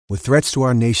With threats to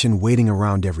our nation waiting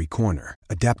around every corner,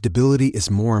 adaptability is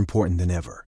more important than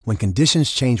ever. When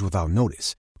conditions change without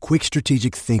notice, quick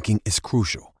strategic thinking is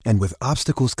crucial. And with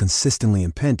obstacles consistently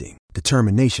impending,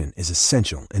 determination is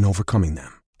essential in overcoming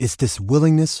them. It's this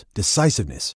willingness,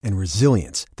 decisiveness, and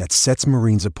resilience that sets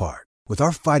Marines apart. With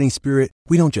our fighting spirit,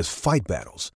 we don't just fight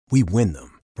battles, we win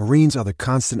them. Marines are the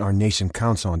constant our nation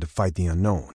counts on to fight the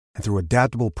unknown. And through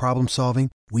adaptable problem solving,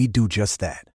 we do just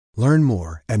that. Learn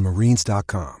more at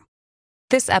marines.com.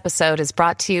 This episode is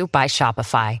brought to you by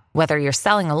Shopify. Whether you're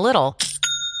selling a little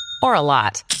or a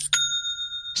lot,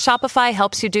 Shopify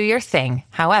helps you do your thing,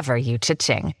 however you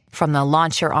cha-ching. From the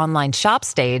launch your online shop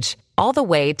stage, all the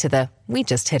way to the we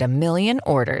just hit 1 million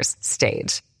orders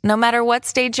stage. No matter what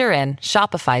stage you're in,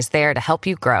 Shopify's there to help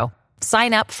you grow.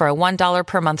 Sign up for a $1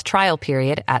 per month trial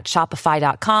period at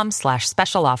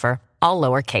shopify.com/special offer, all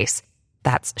lowercase.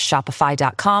 That's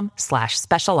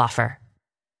shopify.com/special offer.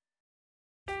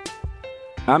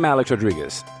 I'm Alex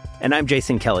Rodriguez. And I'm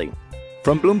Jason Kelly.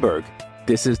 From Bloomberg,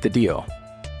 this is The Deal.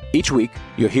 Each week,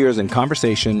 you'll hear us in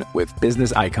conversation with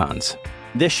business icons.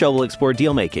 This show will explore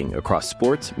deal-making across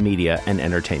sports, media, and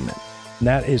entertainment.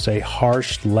 That is a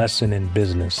harsh lesson in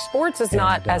business. Sports is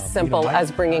not as simple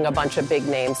as bringing a bunch of big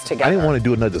names together. I didn't want to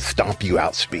do another stomp you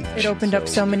out speech. It opened up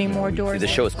so many more doors. The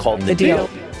show is called The Deal.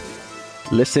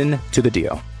 Listen to The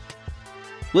Deal.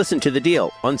 Listen to The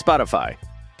Deal on Spotify.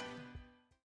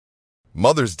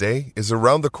 Mother's Day is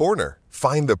around the corner.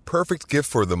 Find the perfect gift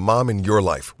for the mom in your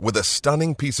life with a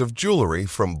stunning piece of jewelry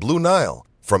from Blue Nile.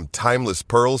 From timeless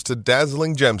pearls to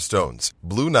dazzling gemstones,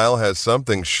 Blue Nile has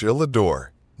something she'll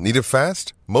adore. Need it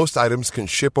fast? Most items can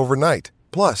ship overnight.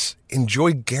 Plus,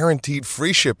 enjoy guaranteed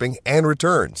free shipping and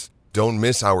returns. Don't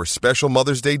miss our special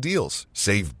Mother's Day deals.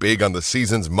 Save big on the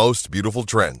season's most beautiful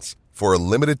trends. For a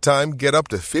limited time, get up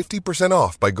to 50%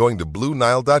 off by going to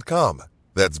BlueNile.com.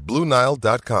 That's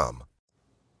BlueNile.com.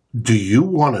 Do you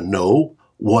want to know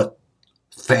what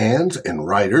fans and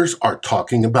writers are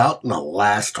talking about in the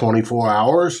last 24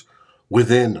 hours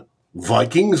within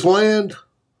Vikings land?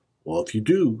 Well, if you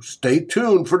do, stay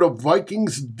tuned for the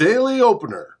Vikings Daily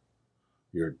Opener,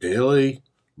 your daily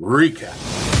recap.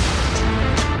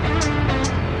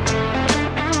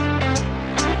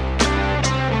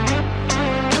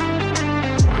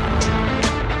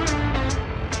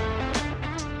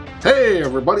 Hey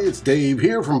everybody, it's Dave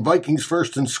here from Vikings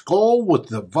First and Skol with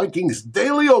the Vikings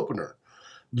Daily Opener.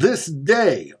 This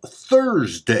day,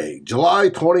 Thursday, July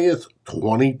 20th,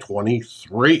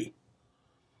 2023.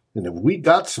 And if we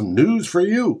got some news for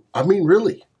you, I mean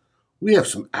really, we have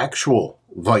some actual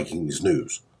Vikings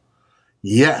news.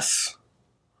 Yes,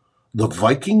 the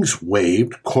Vikings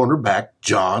waived cornerback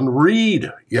John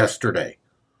Reed yesterday.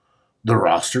 The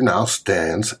roster now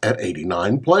stands at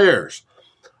 89 players.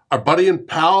 Our buddy and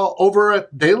pal over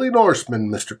at Daily Norseman,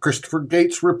 Mr. Christopher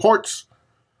Gates, reports,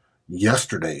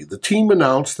 yesterday the team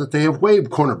announced that they have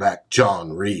waived cornerback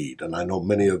John Reed. And I know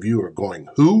many of you are going,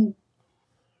 who?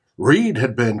 Reed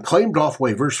had been claimed off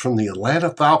waivers from the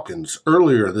Atlanta Falcons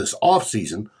earlier this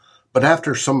offseason, but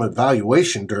after some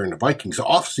evaluation during the Vikings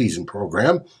offseason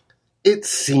program, it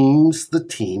seems the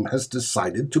team has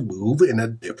decided to move in a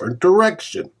different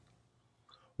direction.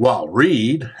 While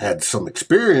Reed had some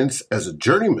experience as a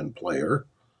journeyman player,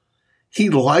 he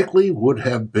likely would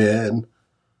have been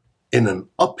in an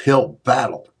uphill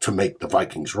battle to make the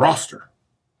Vikings roster.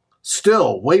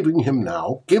 Still, waiving him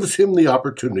now gives him the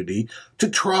opportunity to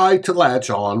try to latch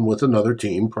on with another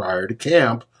team prior to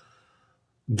camp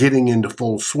getting into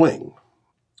full swing.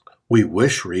 We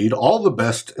wish Reed all the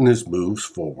best in his moves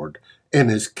forward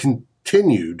and his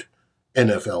continued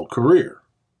NFL career.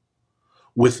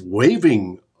 With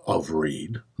waiving of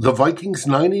Reed, the Vikings'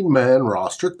 90-man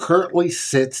roster currently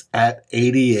sits at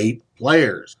 88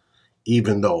 players,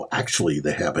 even though actually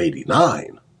they have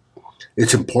 89.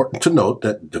 It's important to note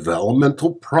that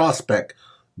developmental prospect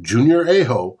Junior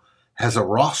Aho has a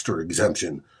roster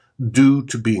exemption due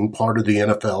to being part of the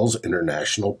NFL's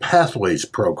International Pathways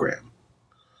program.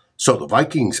 So the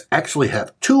Vikings actually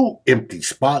have 2 empty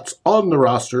spots on the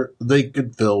roster they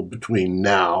could fill between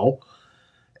now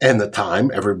and the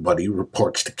time everybody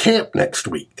reports to camp next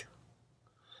week.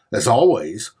 As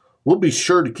always, we'll be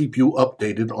sure to keep you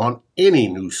updated on any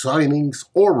new signings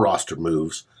or roster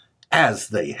moves as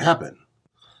they happen.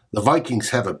 The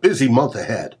Vikings have a busy month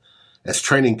ahead as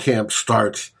training camp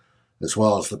starts, as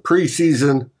well as the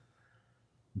preseason,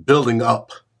 building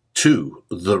up to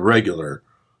the regular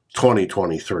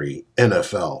 2023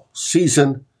 NFL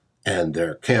season and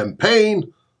their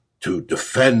campaign to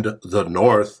defend the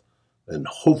North and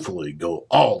hopefully go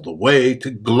all the way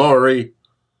to glory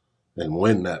and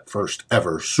win that first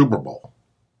ever Super Bowl.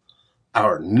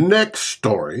 Our next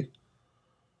story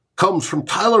comes from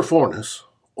Tyler Fornes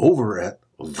over at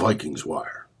Vikings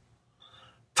Wire.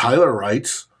 Tyler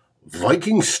writes,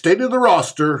 Vikings state of the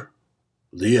roster,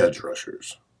 the edge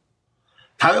rushers.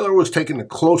 Tyler was taking a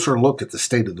closer look at the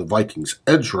state of the Vikings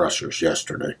edge rushers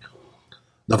yesterday.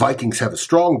 The Vikings have a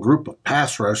strong group of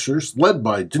pass rushers led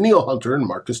by Danielle Hunter and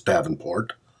Marcus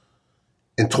Davenport.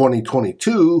 In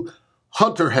 2022,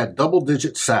 Hunter had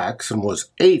double-digit sacks and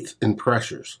was 8th in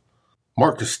pressures.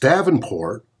 Marcus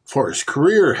Davenport, for his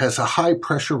career, has a high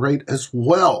pressure rate as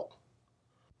well.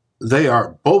 They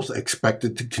are both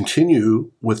expected to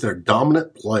continue with their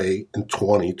dominant play in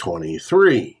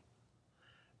 2023.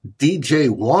 DJ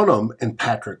Wanham and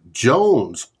Patrick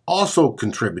Jones also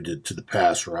contributed to the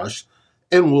pass rush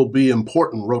and will be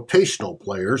important rotational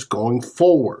players going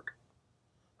forward.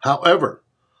 However,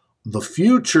 the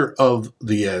future of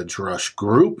the edge rush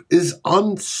group is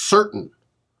uncertain,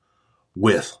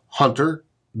 with Hunter,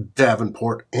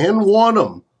 Davenport, and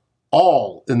Wanham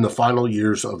all in the final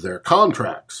years of their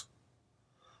contracts.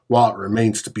 While it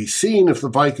remains to be seen if the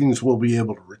Vikings will be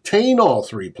able to retain all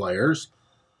three players,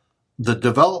 the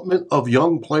development of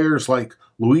young players like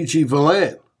Luigi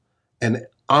Villain and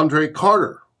Andre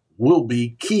Carter will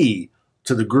be key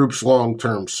to the group's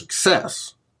long-term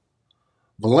success.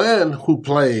 Villain, who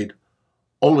played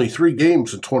only 3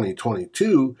 games in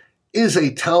 2022, is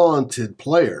a talented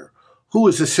player who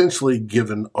is essentially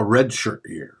given a redshirt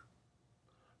year.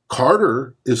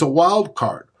 Carter is a wild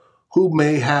card who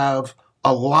may have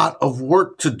a lot of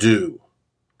work to do.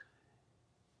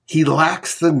 He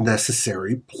lacks the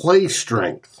necessary play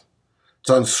strength. It's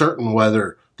uncertain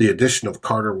whether the addition of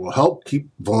Carter will help keep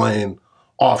Villain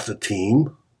off the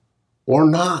team or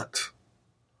not,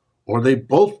 or they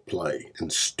both play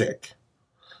and stick.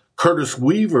 Curtis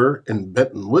Weaver and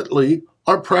Benton Whitley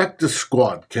are practice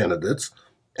squad candidates,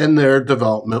 and their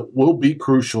development will be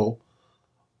crucial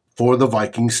for the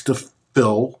Vikings to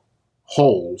fill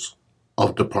holes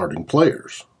of departing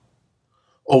players.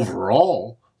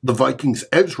 Overall, the Vikings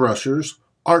edge rushers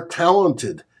are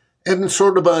talented and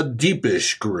sort of a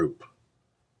deepish group.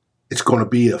 It's going to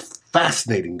be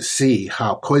fascinating to see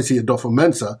how Kwesi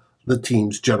Adofo-Mensah, the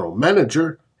team's general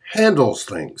manager, handles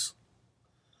things.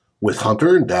 With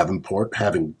Hunter and Davenport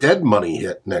having dead money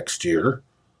hit next year,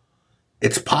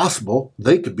 it's possible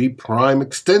they could be prime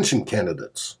extension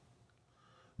candidates.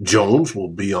 Jones will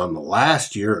be on the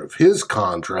last year of his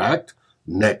contract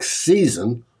next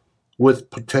season, with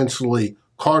potentially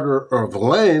Carter or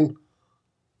Villain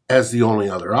as the only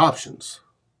other options.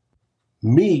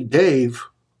 Me, Dave,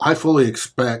 I fully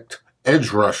expect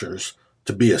edge rushers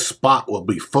to be a spot we'll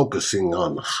be focusing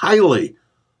on highly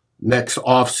next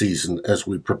offseason as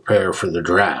we prepare for the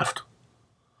draft.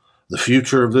 The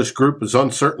future of this group is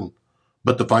uncertain,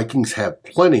 but the Vikings have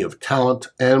plenty of talent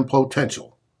and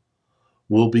potential.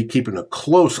 We'll be keeping a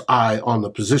close eye on the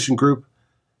position group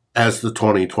as the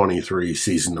 2023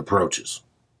 season approaches.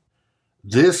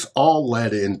 This all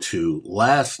led into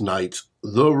last night's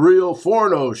The Real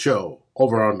Forno Show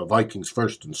over on the Vikings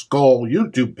First and Skull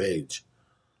YouTube page.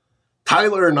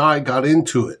 Tyler and I got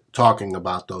into it talking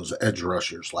about those edge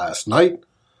rushers last night.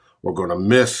 We're going to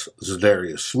miss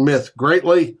Zadarius Smith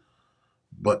greatly,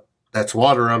 but that's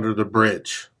water under the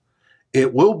bridge.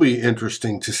 It will be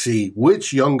interesting to see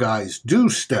which young guys do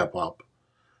step up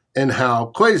and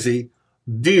how Kwesi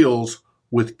deals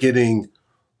with getting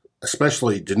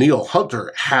especially Danielle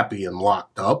Hunter happy and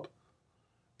locked up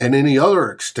and any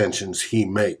other extensions he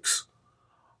makes.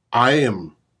 I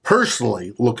am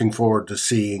personally looking forward to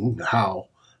seeing how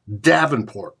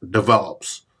Davenport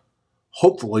develops,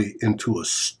 hopefully into a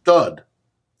stud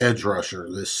edge rusher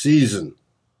this season.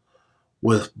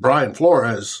 With Brian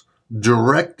Flores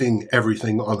directing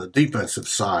everything on the defensive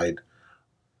side,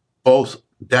 both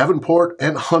Davenport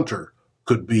and Hunter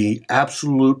could be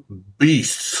absolute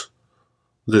beasts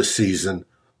this season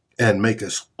and make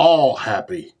us all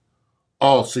happy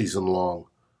all season long.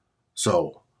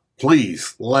 So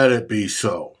please let it be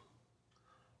so.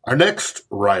 Our next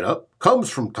write-up comes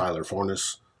from Tyler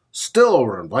Fornes, still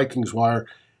over on Vikings Wire.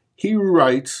 He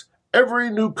writes,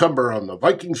 every newcomer on the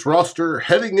Vikings roster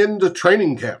heading into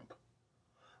training camp.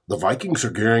 The Vikings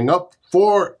are gearing up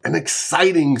for an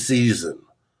exciting season.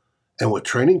 And with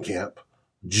training camp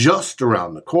just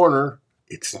around the corner,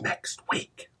 it's next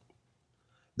week.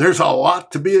 There's a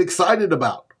lot to be excited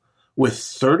about, with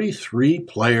 33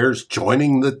 players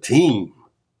joining the team.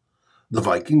 The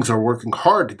Vikings are working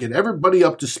hard to get everybody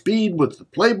up to speed with the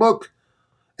playbook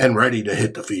and ready to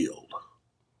hit the field.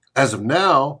 As of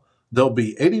now, there'll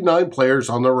be 89 players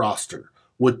on the roster,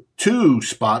 with 2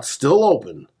 spots still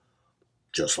open,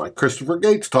 just like Christopher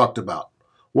Gates talked about.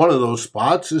 One of those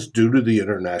spots is due to the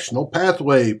International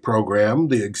Pathway Program,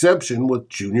 the exemption with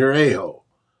Junior Aho,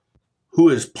 who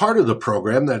is part of the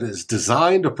program that is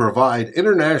designed to provide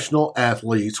international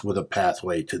athletes with a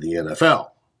pathway to the NFL.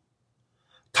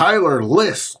 Tyler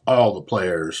lists all the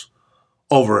players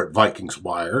over at Vikings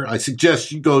Wire. I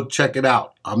suggest you go check it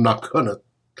out. I'm not going to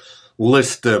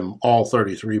list them all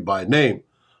 33 by name,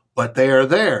 but they are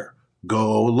there.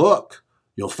 Go look.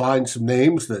 You'll find some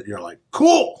names that you're like,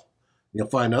 cool. You'll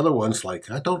find other ones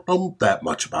like, I don't know that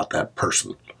much about that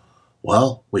person.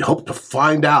 Well, we hope to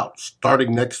find out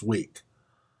starting next week.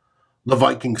 The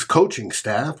Vikings coaching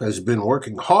staff has been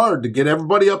working hard to get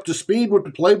everybody up to speed with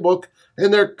the playbook,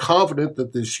 and they're confident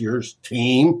that this year's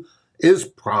team is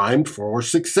primed for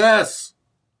success.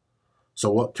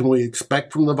 So what can we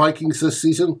expect from the Vikings this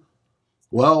season?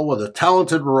 Well, with a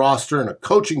talented roster and a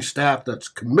coaching staff that's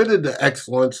committed to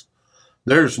excellence,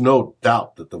 there's no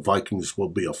doubt that the Vikings will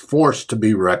be a force to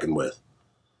be reckoned with.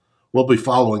 We'll be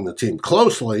following the team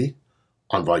closely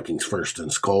on Vikings First and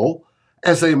Skol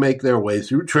as they make their way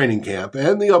through training camp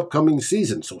and the upcoming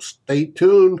season, so stay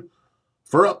tuned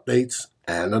for updates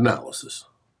and analysis.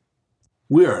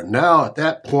 We are now at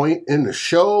that point in the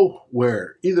show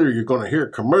where either you're going to hear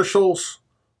commercials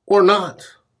or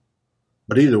not.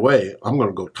 But either way, I'm going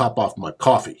to go top off my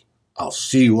coffee. I'll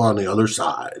see you on the other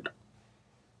side.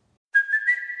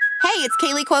 Hey, it's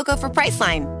Kaylee Cuoco for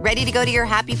Priceline. Ready to go to your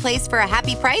happy place for a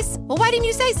happy price? Well, why didn't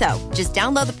you say so? Just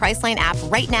download the Priceline app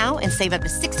right now and save up to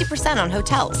 60% on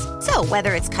hotels. So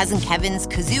whether it's Cousin Kevin's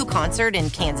Kazoo Concert in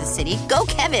Kansas City, go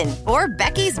Kevin, or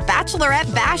Becky's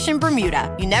Bachelorette Bash in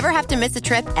Bermuda, you never have to miss a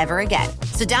trip ever again.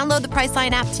 So download the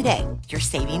Priceline app today. Your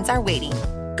savings are waiting.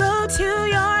 Go to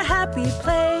your happy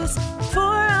place for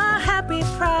a happy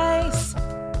price.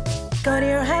 Go to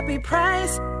your happy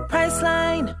price,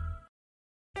 Priceline.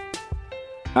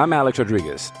 I'm Alex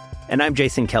Rodriguez. And I'm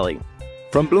Jason Kelly.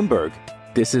 From Bloomberg,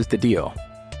 this is The Deal.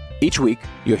 Each week,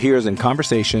 you'll hear us in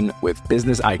conversation with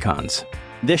business icons.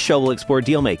 This show will explore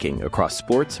deal-making across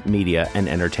sports, media, and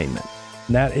entertainment.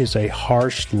 That is a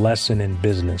harsh lesson in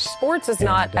business. Sports is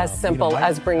not as simple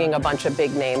as bringing a bunch of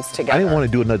big names together. I didn't want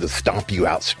to do another stomp you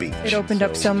out speech. It opened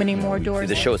up so many more doors.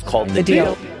 The show is called The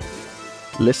Deal.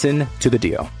 Listen to The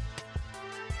Deal.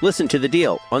 Listen to The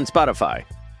Deal on Spotify.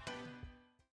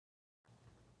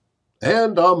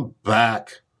 And I'm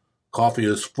back. Coffee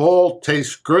is full,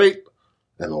 tastes great,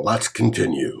 and let's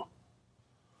continue.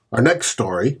 Our next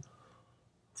story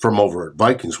from over at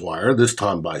Vikings Wire, this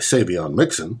time by Savion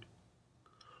Mixon.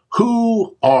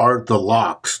 Who are the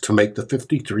locks to make the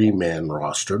 53-man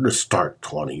roster to start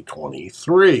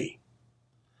 2023?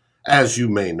 As you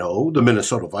may know, the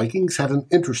Minnesota Vikings had an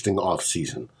interesting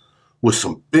offseason with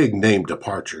some big name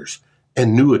departures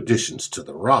and new additions to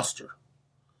the roster.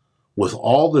 With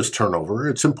all this turnover,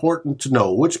 it's important to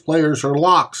know which players are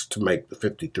locks to make the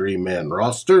 53-man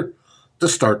roster to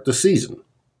start the season.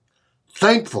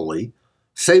 Thankfully,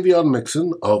 Savion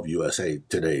Mixon of USA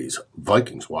Today's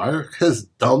Vikings Wire has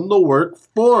done the work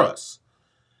for us.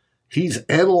 He's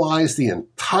analyzed the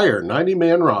entire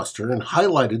 90-man roster and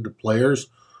highlighted the players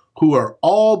who are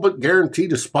all but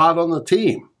guaranteed a spot on the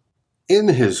team. In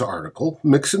his article,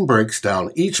 Mixon breaks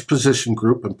down each position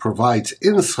group and provides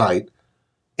insight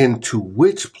into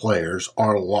which players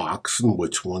are locks and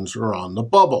which ones are on the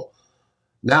bubble.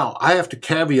 Now, I have to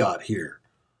caveat here.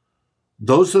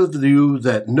 Those of you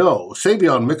that know,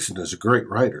 Savion Mixon is a great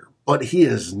writer, but he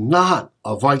is not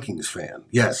a Vikings fan.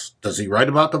 Yes, does he write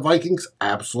about the Vikings?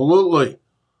 Absolutely.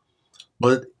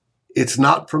 But it's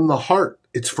not from the heart.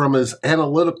 It's from his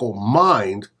analytical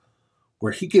mind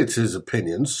where he gets his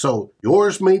opinions, so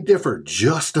yours may differ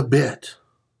just a bit.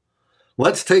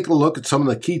 Let's take a look at some of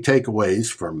the key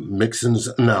takeaways from Mixon's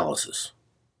analysis.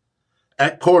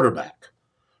 At quarterback,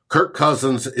 Kirk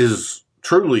Cousins is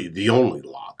truly the only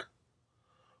lock,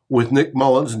 with Nick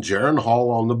Mullins and Jaron Hall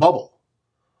on the bubble.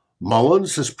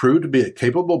 Mullins has proved to be a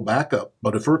capable backup,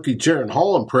 but if rookie Jaron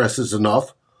Hall impresses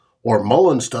enough or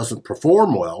Mullins doesn't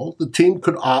perform well, the team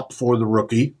could opt for the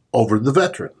rookie over the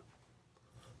veteran.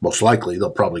 Most likely,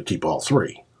 they'll probably keep all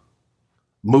three.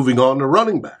 Moving on to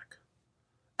running back.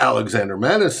 Alexander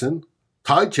Madison,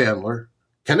 Ty Chandler,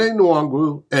 Kene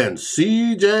Nwangwu, and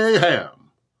C.J. Ham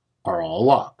are all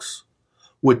locks,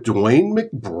 with Dwayne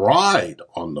McBride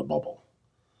on the bubble.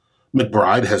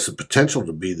 McBride has the potential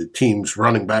to be the team's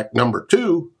running back number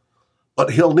 2,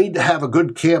 but he'll need to have a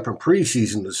good camp and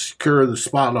preseason to secure the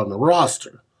spot on the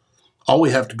roster. All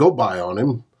we have to go by on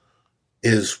him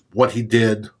is what he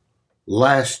did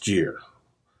last year,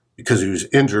 because he was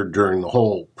injured during the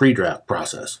whole pre-draft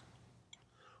process.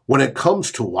 When it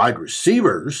comes to wide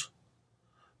receivers,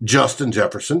 Justin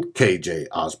Jefferson, KJ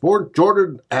Osborne,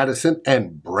 Jordan Addison,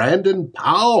 and Brandon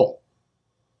Powell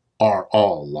are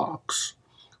all locks,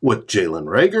 with Jalen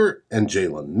Reagor and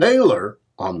Jalen Nailor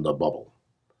on the bubble.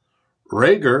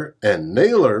 Reagor and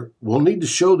Nailor will need to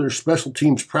show their special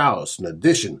teams prowess in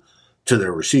addition to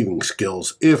their receiving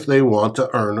skills if they want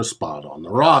to earn a spot on the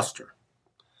roster.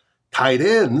 Tight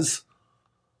ends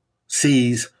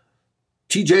sees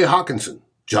TJ Hawkinson,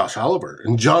 Josh Oliver,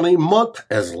 and Johnny Munt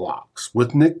as locks,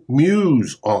 with Nick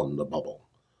Muse on the bubble.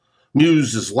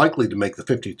 Muse is likely to make the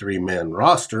 53-man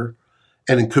roster,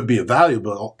 and it could be a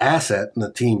valuable asset in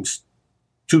the team's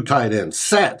two tight end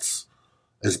sets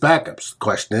as backups. The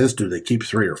question is, do they keep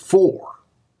 3 or 4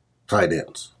 tight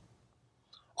ends?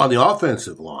 On the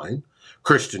offensive line,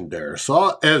 Christian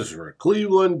Darrisaw, Ezra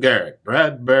Cleveland, Garrett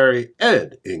Bradbury,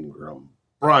 Ed Ingram,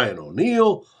 Brian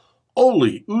O'Neill,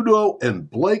 Oli Udoh, and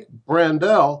Blake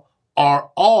Brandel are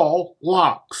all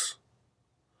locks,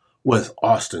 with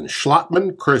Austin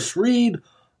Schlottman, Chris Reed,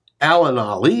 Alan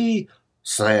Ali,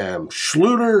 Sam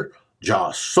Schluter,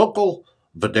 Josh Sokol,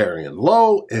 Vidarian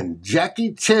Lowe, and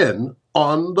Jackie Chen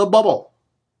on the bubble.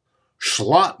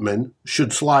 Schlottman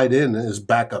should slide in as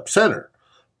backup center,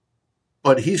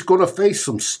 but he's going to face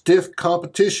some stiff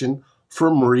competition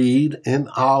from Reed and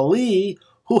Ali,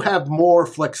 who have more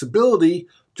flexibility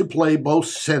to play both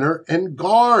center and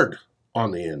guard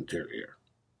on the interior.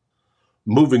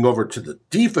 Moving over to the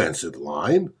defensive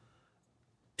line,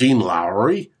 Dean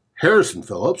Lowry, Harrison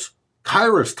Phillips,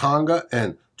 Kairos Tonga,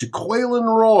 and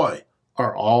Jaquelin Roy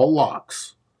are all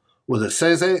locks, with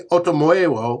Eseze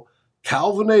Otomoewo,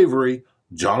 Calvin Avery,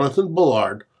 Jonathan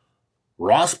Bullard,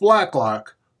 Ross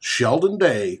Blacklock, Sheldon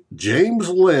Day, James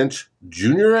Lynch,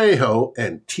 Junior Aho,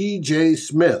 and T.J.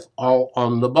 Smith all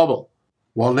on the bubble.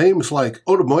 While names like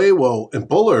Otomoewo and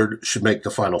Bullard should make the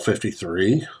final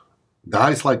 53,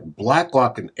 guys like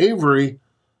Blacklock and Avery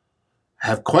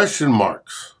have question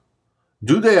marks.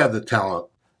 Do they have the talent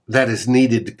that is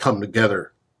needed to come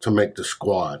together to make the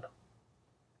squad?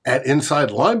 At inside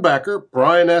linebacker,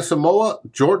 Brian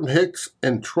Asamoah, Jordan Hicks,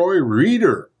 and Troy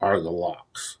Reeder are the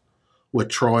locks, with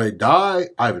Troy Dye,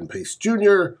 Ivan Pace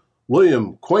Jr.,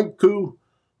 William Kwenku,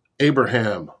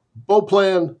 Abraham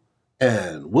Beauplan,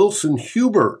 and Wilson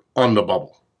Huber on the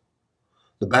bubble.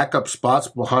 The backup spots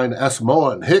behind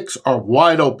Asamoah and Hicks are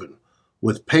wide open,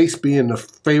 with Pace being the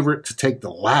favorite to take the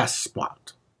last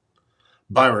spot.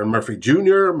 Byron Murphy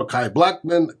Jr., Mekhi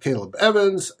Blackman, Caleb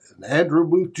Evans, and Andrew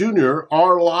Booth Jr.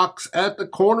 are locks at the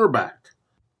cornerback,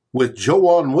 with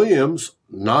Joanne Williams,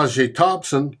 Najee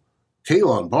Thompson,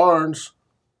 Kalon Barnes,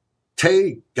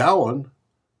 Tay Gowan,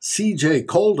 C.J.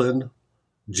 Colden,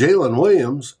 Jalen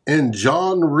Williams, and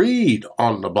John Reed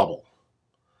on the bubble.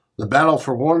 The battle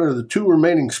for one of the 2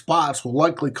 remaining spots will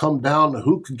likely come down to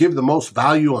who could give the most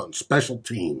value on special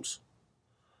teams.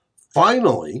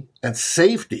 Finally, at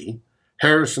safety,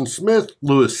 Harrison Smith,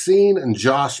 Lewis Seen, and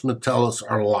Josh Metellus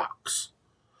are locks,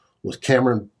 with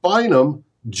Cameron Bynum,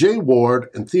 Jay Ward,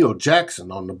 and Theo Jackson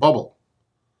on the bubble.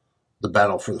 The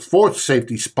battle for the 4th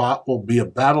safety spot will be a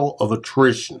battle of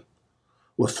attrition,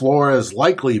 with Flores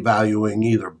likely valuing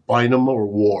either Bynum or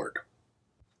Ward.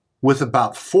 With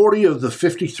about 40 of the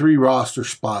 53 roster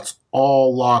spots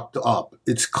all locked up,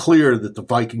 it's clear that the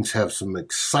Vikings have some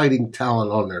exciting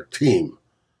talent on their team.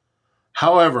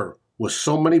 However, with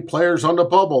so many players on the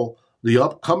bubble, the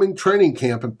upcoming training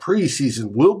camp and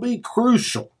preseason will be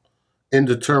crucial in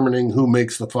determining who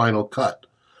makes the final cut.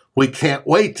 We can't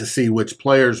wait to see which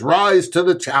players rise to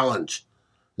the challenge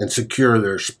and secure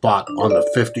their spot on the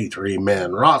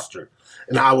 53-man roster.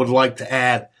 And I would like to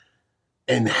add,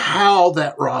 and how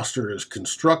that roster is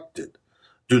constructed.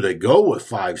 Do they go with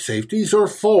 5 safeties or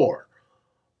 4?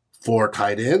 4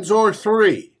 tight ends or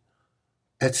 3?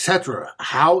 Etc.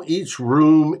 How each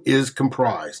room is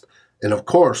comprised. And of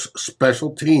course,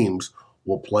 special teams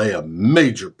will play a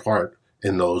major part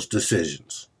in those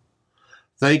decisions.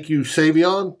 Thank you,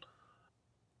 Savion.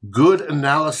 Good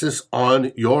analysis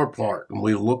on your part, and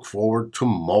we look forward to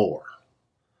more.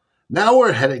 Now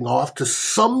we're heading off to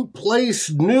someplace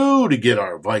new to get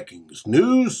our Vikings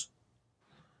news.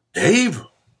 Dave,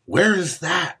 where is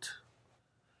that?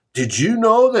 Did you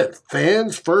know that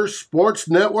Fans First Sports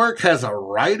Network has a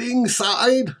writing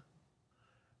side?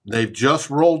 They've just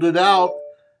rolled it out,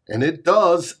 and it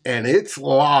does, and it's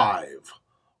live.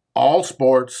 All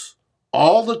sports,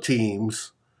 all the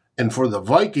teams, and for the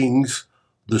Vikings,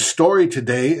 the story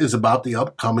today is about the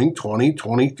upcoming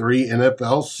 2023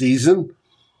 NFL season.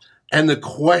 And the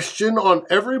question on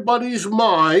everybody's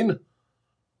mind,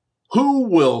 who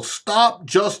will stop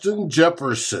Justin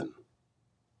Jefferson?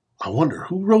 I wonder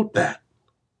who wrote that.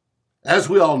 As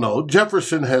we all know,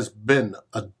 Jefferson has been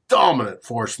a dominant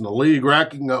force in the league,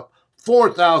 racking up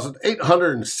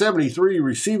 4,873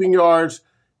 receiving yards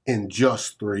in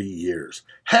just 3 years.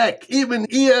 Heck, even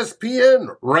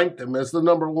ESPN ranked him as the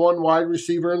number 1 wide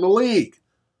receiver in the league.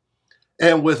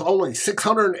 And with only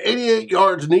 688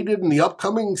 yards needed in the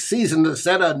upcoming season to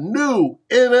set a new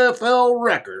NFL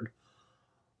record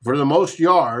for the most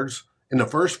yards in the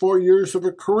first 4 years of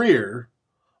a career,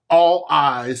 all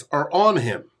eyes are on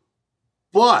him.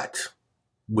 But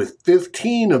with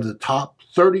 15 of the top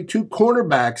 32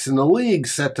 cornerbacks in the league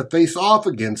set to face off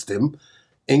against him,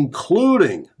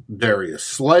 including Darius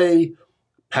Slay,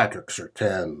 Patrick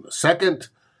Surtain II,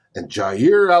 and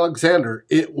Jair Alexander,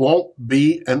 it won't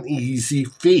be an easy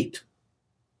feat.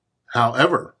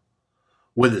 However,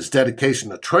 with his dedication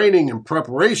to training and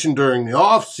preparation during the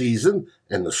offseason,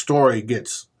 and the story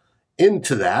gets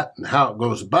into that and how it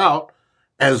goes about,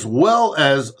 as well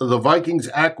as the Vikings'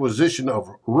 acquisition of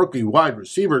rookie wide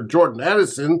receiver Jordan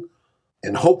Addison,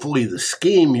 and hopefully the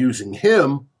scheme using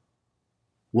him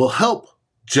will help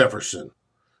Jefferson.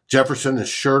 Jefferson is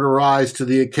sure to rise to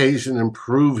the occasion and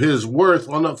prove his worth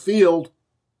on the field.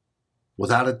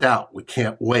 Without a doubt, we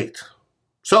can't wait.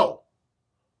 So,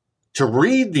 to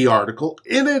read the article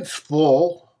in its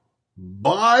full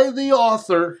by the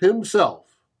author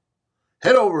himself,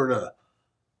 head over to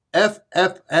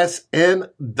ffsn.app.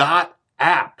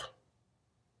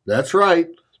 That's right,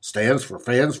 stands for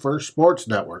Fans First Sports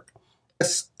Network.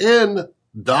 sn.app.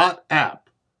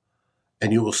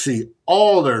 And you will see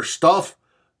all their stuff.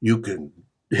 You can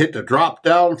hit the drop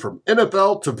down from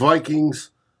NFL to Vikings,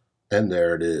 and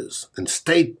there it is. And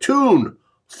stay tuned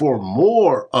for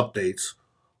more updates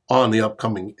on the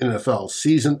upcoming NFL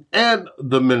season and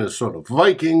the Minnesota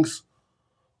Vikings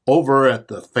over at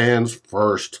the Fans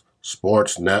First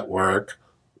Sports Network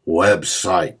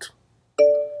website.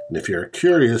 And if you're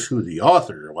curious who the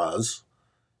author was,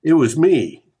 it was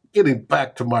me, getting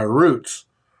back to my roots,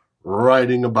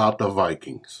 writing about the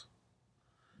Vikings.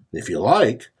 If you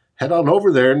like, head on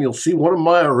over there and you'll see one of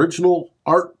my original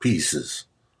art pieces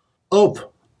of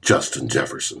Justin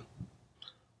Jefferson.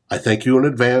 I thank you in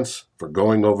advance for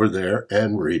going over there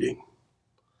and reading.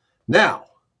 Now,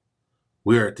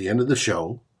 we are at the end of the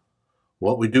show.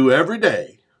 What we do every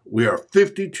day, we are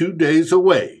 52 days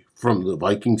away from the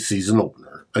Vikings season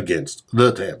opener against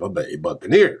the Tampa Bay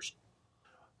Buccaneers.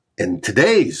 In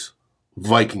today's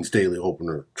Vikings Daily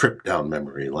Opener trip down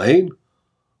memory lane,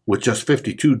 with just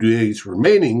 52 days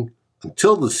remaining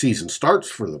until the season starts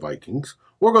for the Vikings,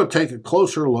 we're going to take a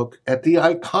closer look at the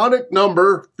iconic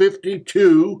number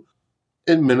 52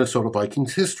 in Minnesota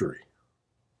Vikings history.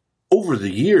 Over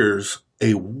the years,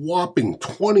 a whopping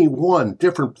 21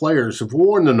 different players have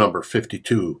worn the number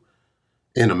 52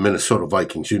 in a Minnesota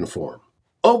Vikings uniform.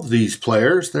 Of these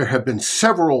players, there have been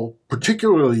several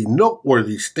particularly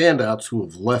noteworthy standouts who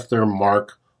have left their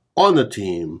mark on the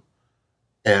team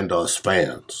and us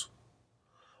fans.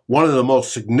 One of the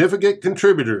most significant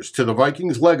contributors to the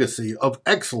Vikings' legacy of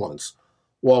excellence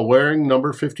while wearing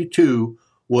number 52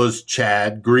 was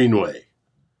Chad Greenway.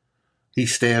 He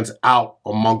stands out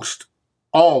amongst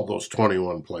all those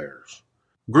 21 players.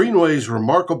 Greenway's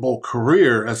remarkable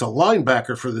career as a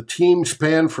linebacker for the team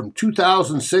spanned from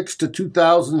 2006 to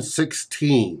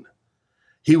 2016.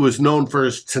 He was known for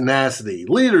his tenacity,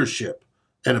 leadership,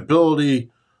 and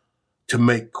ability to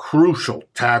make crucial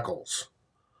tackles,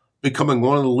 becoming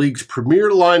one of the league's premier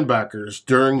linebackers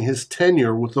during his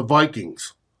tenure with the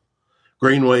Vikings.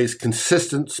 Greenway's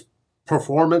consistent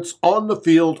performance on the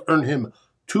field earned him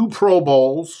 2 Pro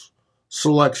Bowls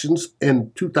selections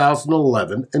in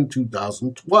 2011 and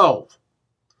 2012,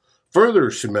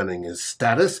 further cementing his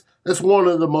status as one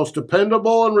of the most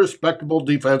dependable and respectable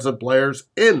defensive players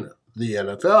in the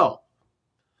NFL.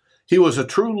 He was a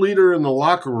true leader in the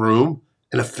locker room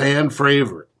and a fan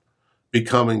favorite,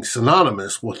 becoming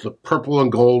synonymous with the purple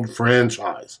and gold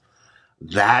franchise.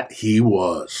 That he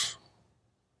was.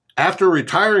 After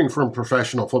retiring from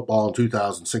professional football in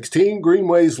 2016,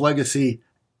 Greenway's legacy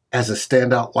as a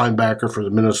standout linebacker for the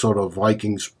Minnesota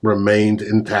Vikings remained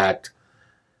intact,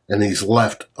 and he's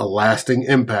left a lasting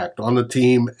impact on the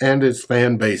team and its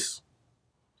fan base.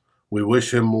 We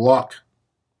wish him luck.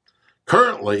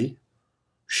 Currently,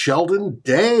 Sheldon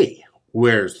Day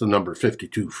wears the number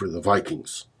 52 for the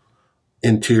Vikings.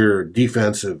 Interior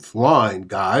defensive line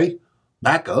guy,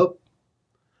 backup.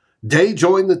 Day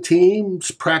joined the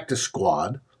team's practice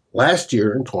squad last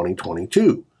year in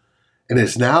 2022 and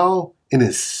is now in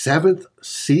his 7th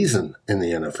season in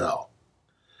the NFL.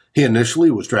 He initially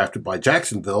was drafted by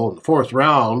Jacksonville in the 4th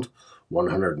round,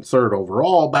 103rd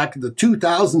overall, back in the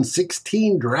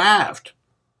 2016 draft.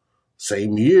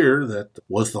 same year that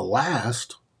was the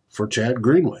last for Chad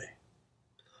Greenway.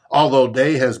 Although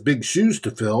Day has big shoes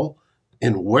to fill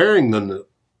in wearing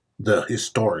the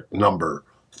historic number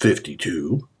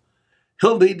 52,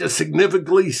 he'll need to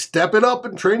significantly step it up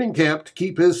in training camp to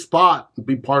keep his spot and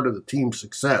be part of the team's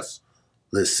success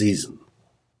this season.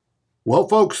 Well,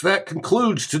 folks, that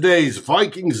concludes today's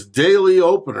Vikings Daily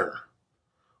Opener.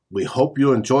 We hope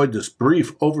you enjoyed this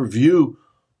brief overview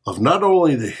of not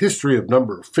only the history of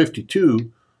number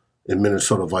 52 in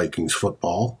Minnesota Vikings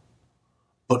football,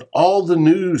 but all the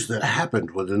news that happened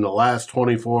within the last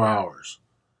 24 hours,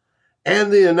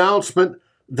 and the announcement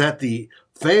that the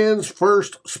Fans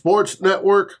First Sports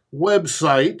Network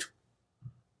website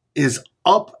is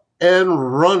up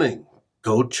and running.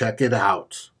 Go check it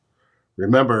out.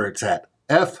 Remember, it's at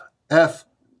ffsn.app.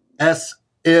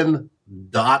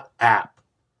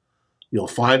 You'll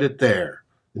find it there.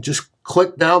 And just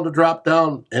click down the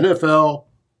drop-down NFL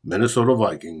Minnesota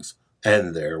Vikings,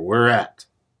 and there we're at.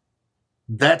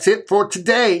 That's it for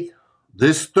today,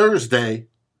 this Thursday,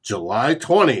 July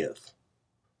 20th.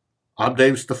 I'm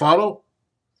Dave Stefano.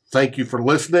 Thank you for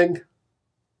listening.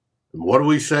 And what do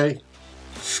we say?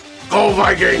 Skol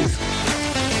Vikings!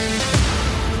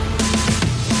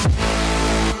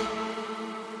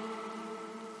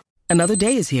 Another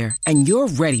day is here, and you're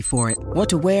ready for it. What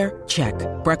to wear? Check.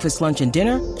 Breakfast, lunch, and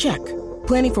dinner? Check.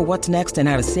 Planning for what's next and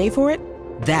how to save for it?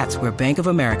 That's where Bank of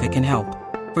America can help.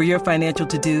 For your financial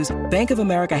to-dos, Bank of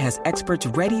America has experts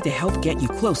ready to help get you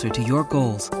closer to your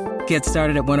goals. Get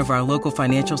started at one of our local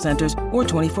financial centers or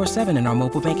 24/7 in our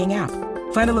mobile banking app.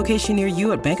 Find a location near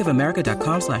you at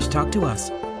bankofamerica.com/talktous.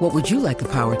 What would you like the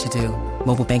power to do?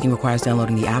 Mobile banking requires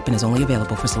downloading the app and is only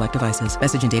available for select devices.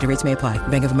 Message and data rates may apply.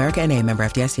 Bank of America N.A., member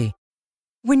FDIC.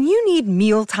 When you need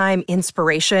mealtime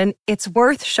inspiration, it's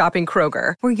worth shopping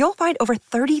Kroger, where you'll find over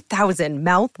 30,000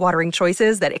 mouth-watering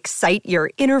choices that excite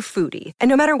your inner foodie. And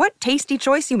no matter what tasty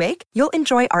choice you make, you'll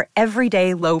enjoy our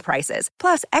everyday low prices,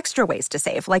 plus extra ways to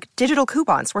save, like digital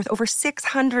coupons worth over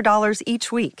 $600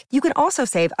 each week. You can also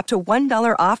save up to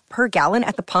 $1 off per gallon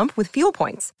at the pump with fuel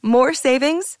points. More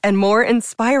savings and more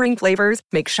inspiring flavors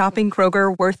make shopping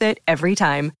Kroger worth it every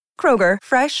time. Kroger,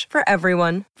 fresh for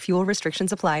everyone. Fuel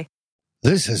restrictions apply.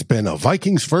 This has been a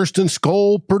Vikings First and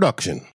Skol production.